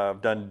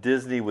 I've done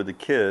Disney with the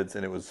kids,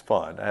 and it was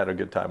fun. I had a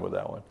good time with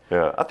that one.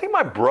 Yeah, I think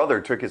my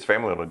brother took his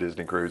family on a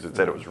Disney cruise and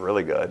said it was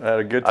really good. I had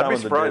a good time I'd be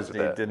with the surprised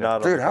Disney. at that. Did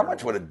not. dude, how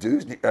much would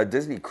a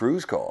Disney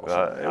cruise cost?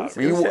 was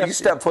you hefty.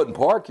 step foot in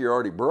park, you're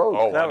already broke.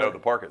 Oh, I That know. was- The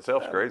park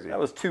itself's crazy. That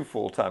was 2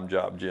 full-time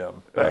job,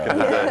 Jim. Back in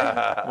the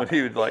day, when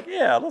he would like,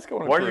 yeah, let's go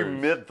on a Why are cruise. you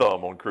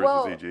mid-thumb on cruises,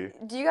 Well, EG?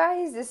 do you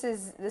guys?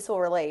 This will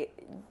relate.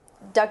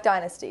 Duck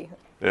Dynasty.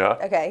 Yeah?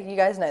 Okay, you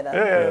guys know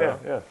that.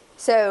 Yeah.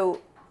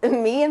 So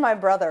me and my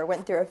brother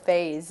went through a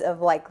phase of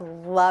like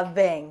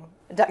loving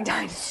Duck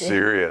Dynasty.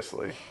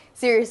 Seriously.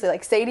 Seriously,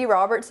 like Sadie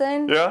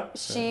Robertson. Yeah.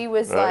 She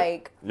was Right.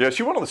 like, Yeah,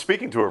 she went on the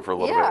speaking tour for a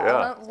little bit.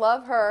 Yeah. I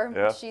love her.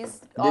 Yeah. She's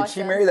Did awesome.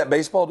 she marry that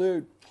baseball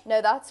dude?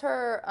 No, that's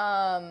her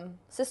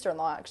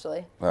sister-in-law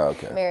actually. Oh,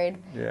 okay. Married.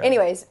 Yeah.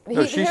 Anyways,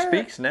 No, she her-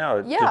 speaks now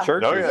at Yeah. the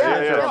church. Oh, yeah,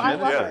 No, I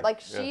love yeah. her. Like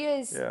she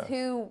is Yeah.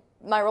 who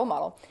my role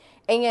model.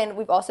 And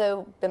we've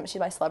also been, she's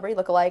my celebrity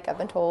lookalike, I've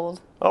been told.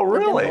 Oh, We've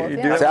been really? told, You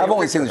yeah. do have See, to I've get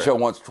only a seen the picture. show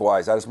once or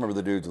twice. I just remember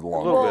the dudes with the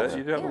long A little hair. bit.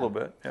 You do have a little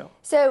bit. Yeah.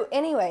 So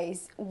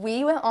anyways,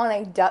 we went on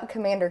a Duck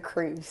Commander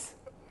cruise.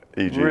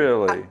 EG.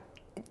 Really?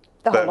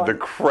 The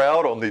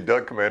crowd on the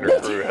Duck Commander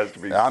crew has to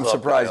be I'm something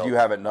surprised else. you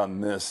haven't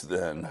done this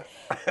then.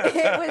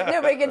 No,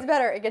 but it gets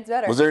better. It gets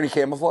better. Was there any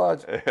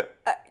camouflage?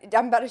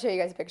 I'm about to show you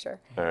guys a picture.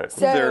 All right. Was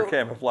there a So,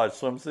 camouflage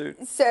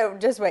swimsuit? so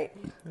just wait.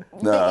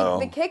 No.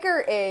 The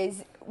kicker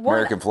is one,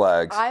 American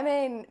flags. I'm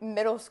in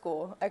middle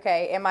school,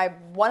 okay, and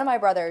one of my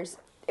brothers,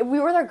 we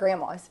were with our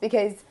grandmas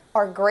because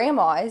our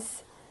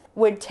grandmas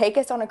would take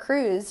us on a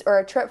cruise or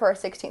a trip for our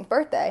 16th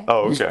birthday.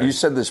 Oh, okay. You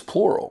said this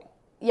plural.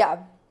 Yeah,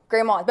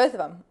 grandmas, both of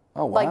them.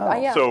 Oh, Like, wow.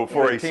 yeah. So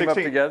for They a team up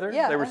 16th together?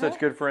 Yeah, They were such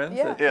good friends?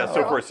 Yeah. that- Yeah,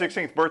 so Oh. for a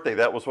 16th birthday,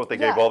 that was what they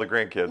gave Yeah. all the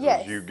grandkids.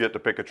 Yes. Was you get to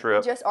pick a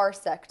trip. Just our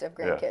sect of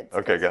Yeah. grandkids.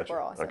 Okay, 'cause gotcha.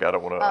 we're awesome. Okay, I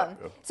don't want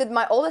to. So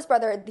my oldest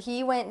brother,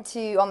 he went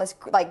to on this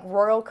like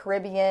Royal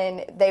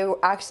Caribbean. They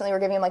actually were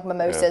giving him like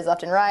mimosas Yeah.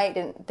 left and right.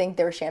 Didn't think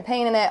there was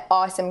champagne in it.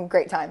 Awesome,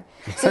 great time.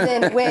 So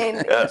then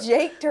when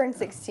Jake turned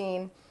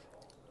 16,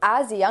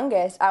 as the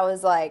youngest, I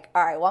was like,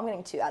 all right, well I'm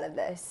getting 2 out of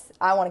this.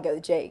 I want to go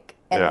with Jake.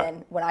 And Yeah.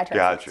 then when I turned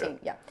Gotcha. 16,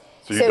 yeah.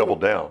 So you doubled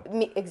down.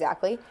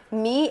 Exactly.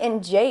 Me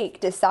and Jake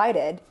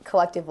decided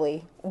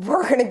collectively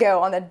we're going to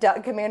go on the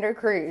Duck Commander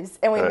cruise,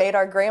 and we Right. made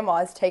our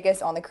grandmas take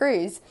us on the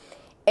cruise.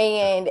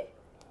 And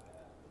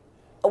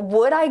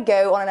would I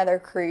go on another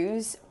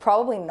cruise?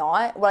 Probably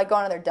not. Would I go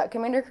on another Duck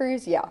Commander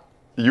cruise? Yeah.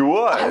 You would?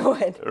 I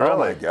would. Really? Oh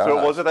my So it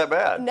gosh. wasn't that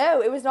bad?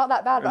 No, it was not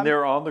that bad. And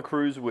they're on the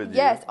cruise with you.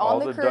 Yes, on all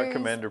the the cruise. Duck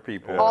Commander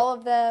people. all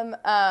of them.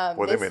 Well,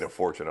 they this- made a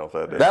fortune off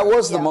that. That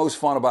was the Yeah. most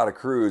fun about a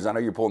cruise. I know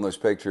you're pulling those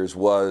pictures.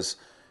 Was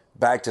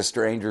back to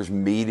strangers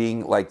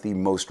meeting like the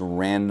most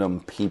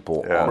random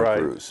people on a Right.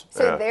 cruise.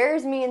 So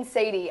there's me and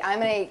Sadie.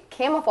 I'm in a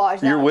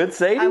camouflage. You're now. with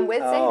Sadie? I'm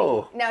with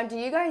Oh. Sadie. Now, do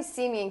you guys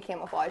see me in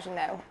camouflage?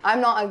 No,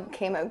 I'm not a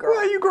camo girl.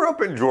 Well, you grew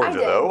up in Georgia, I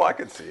did. though. I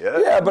could see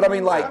it. Yeah, but I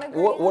mean, Wanna like,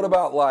 agree what on?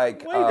 about like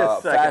Wait a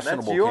second, that's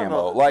fashionable you on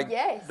camo? the- Like,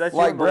 Yes. That's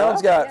like you on the Brown's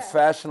left? got Yeah.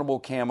 fashionable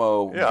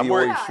camo Yeah, I'm Dior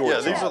wearing Yeah, Yeah,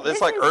 shorts. these on. are, This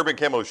it's like is- urban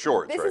camo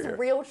shorts This right is here.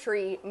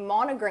 Realtree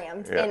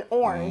monogrammed Yeah. in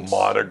orange.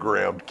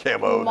 Monogrammed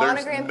camo. There's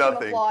Monogrammed nothing.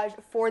 camouflage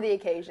for the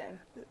occasion.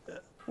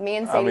 Me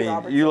and I Sadie mean,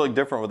 Robertson. you look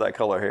different with that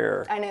color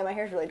hair. I know my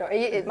hair's really dark.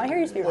 My hair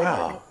used to be really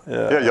dark.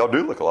 Yeah, y'all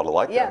do look a lot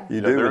alike. Yeah. though.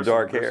 You do there's with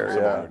dark some- there's hair,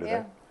 some yeah. similarities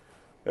Yeah.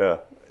 there. Yeah.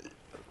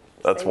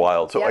 That's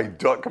wild. So Yep. a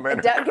duck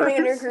commander Duck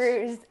Commander cruise.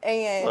 cruise,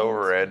 and So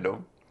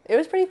random. it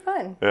was pretty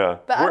fun. Yeah.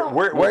 But I don't-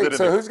 was Wait, it in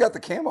so the- who's got the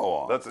camo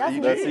on? That's That's EG.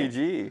 me. That's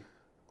EG.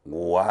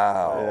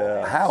 Wow.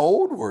 Yeah. How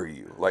old were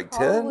you? Like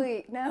 10?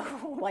 Probably no,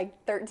 like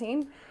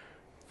 13,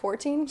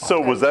 14. So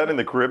was that in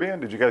the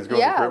Caribbean? Did you guys go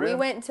in the Yeah, Caribbean? we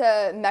went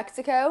to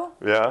Mexico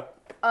Yeah.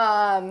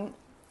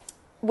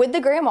 with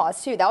the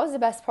grandmas too. That was the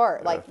best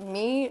part. Like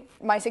me,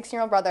 my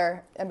 16-year-old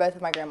brother, and both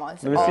of my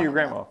grandmas. Let me see your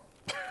grandma.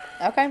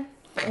 Okay.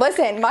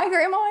 Listen, my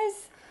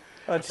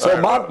grandmas.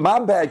 So my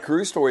bad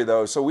cruise story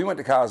though. So we went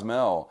to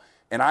Cozumel,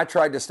 and I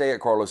tried to stay at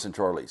Carlos and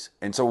Charlie's,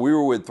 and so we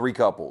were with 3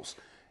 couples,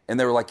 and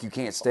they were like, "You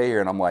can't stay here,"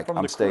 and I'm like,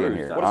 "I'm the staying cruise.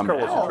 here." What is I'm,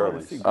 Carlos and Oh,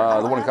 Charlie's?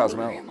 the one in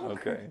Cozumel.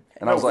 Okay.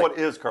 And I was like, what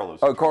is Carlos?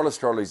 "Oh, Carlos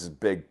Charlie's is a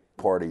big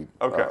party.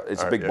 Okay.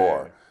 It's All a right. big Yeah, bar,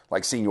 yeah, yeah.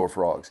 like Senor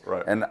Frogs."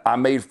 Right. And I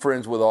made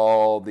friends with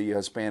all the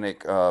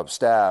Hispanic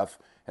staff,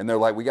 and they're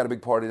like, "We got a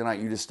big party tonight.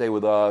 You just stay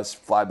with us.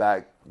 Fly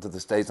back to the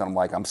States." And I'm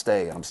like, "I'm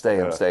staying. I'm staying.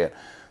 I'm Yeah. staying."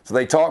 So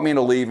they talked me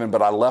into leaving,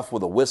 but I left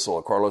with a whistle,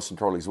 a Carlos and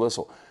Charlie's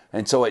whistle.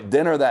 And so at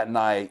dinner that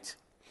night,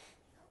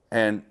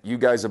 and you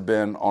guys have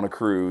been on a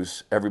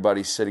cruise,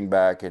 everybody's sitting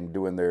back and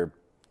doing their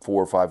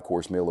 4 or 5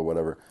 course meal or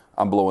whatever.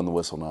 I'm blowing the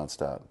whistle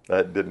nonstop.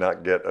 That did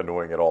not get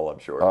annoying at all, I'm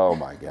sure. Oh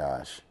my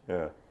gosh.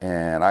 Yeah.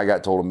 And I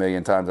got told a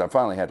million times. I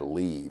finally had to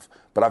leave.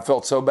 But I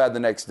felt so bad the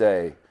next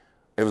day.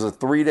 It was a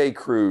 3-day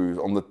cruise.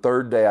 On the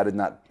 3rd day, I did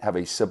not have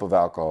a sip of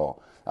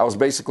alcohol. I was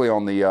basically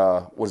on the,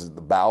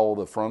 the bow,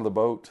 the front of the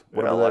boat?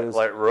 Whatever that is.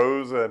 like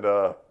Rose and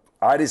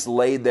I just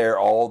laid there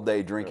all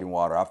day drinking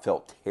water. I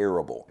felt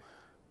terrible.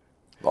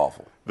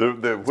 Awful.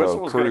 the whistle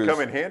was going to cruise.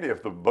 come in handy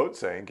if the boat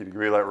sank. Could you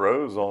be like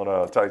Rose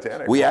on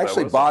Titanic? We with that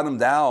actually whistle?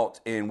 bottomed out,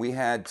 and we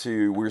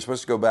were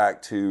supposed to go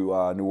back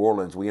to New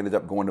Orleans. We ended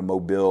up going to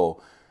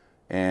Mobile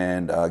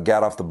and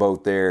got off the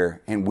boat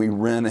there, and we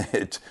rented,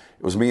 it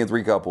was me and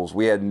 3 couples.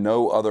 We had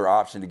no other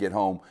option to get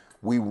home.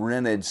 We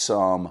rented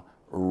some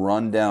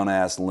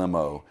rundown-ass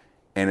limo,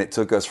 and it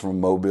took us from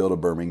Mobile to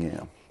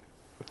Birmingham.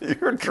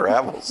 Your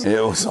travels.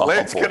 It was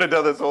Lance awful. could have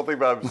done this whole thing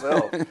by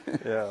himself.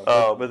 Yeah.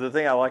 But the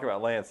thing I like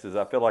about Lance is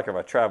I feel like if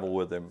I travel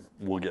with him,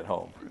 we'll get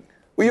home.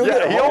 Well, you'll Yeah,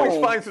 get he always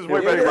home. finds his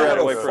way You'll back get around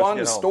a away for us to fun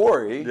get home.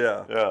 story.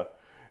 Yeah. Yeah.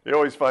 He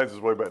always finds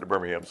his way back to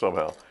Birmingham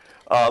somehow.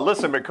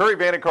 Listen, McCurry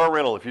Van and Car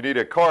Rental. If you need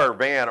a car,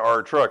 van,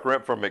 or truck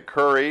rent from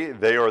McCurry,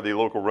 they are the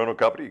local rental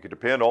company you can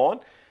depend on.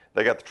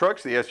 They got the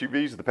trucks, the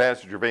SUVs, the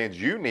passenger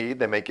vans you need.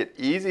 They make it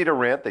easy to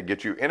rent. They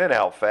get you in and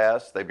out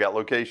fast. They've got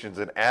locations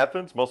in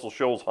Athens, Muscle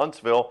Shoals,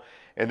 Huntsville,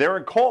 and they're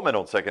in Coleman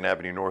on 2nd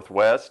Avenue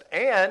Northwest.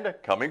 And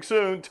coming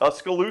soon,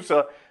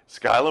 Tuscaloosa,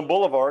 Skyland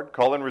Boulevard.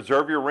 Call and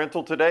reserve your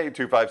rental today,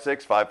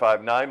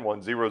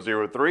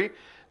 256-559-1003.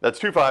 That's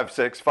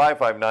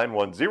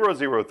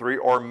 256-559-1003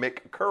 or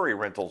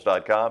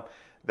McCurryRentals.com.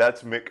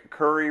 That's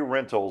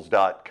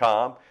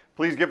McCurryRentals.com.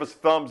 Please give us a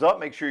thumbs up.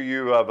 Make sure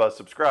you have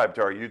subscribed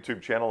to our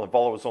YouTube channel and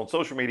follow us on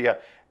social media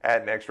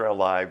at Next Round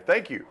Live.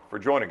 Thank you for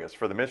joining us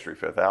for the Mystery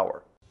Fifth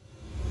Hour.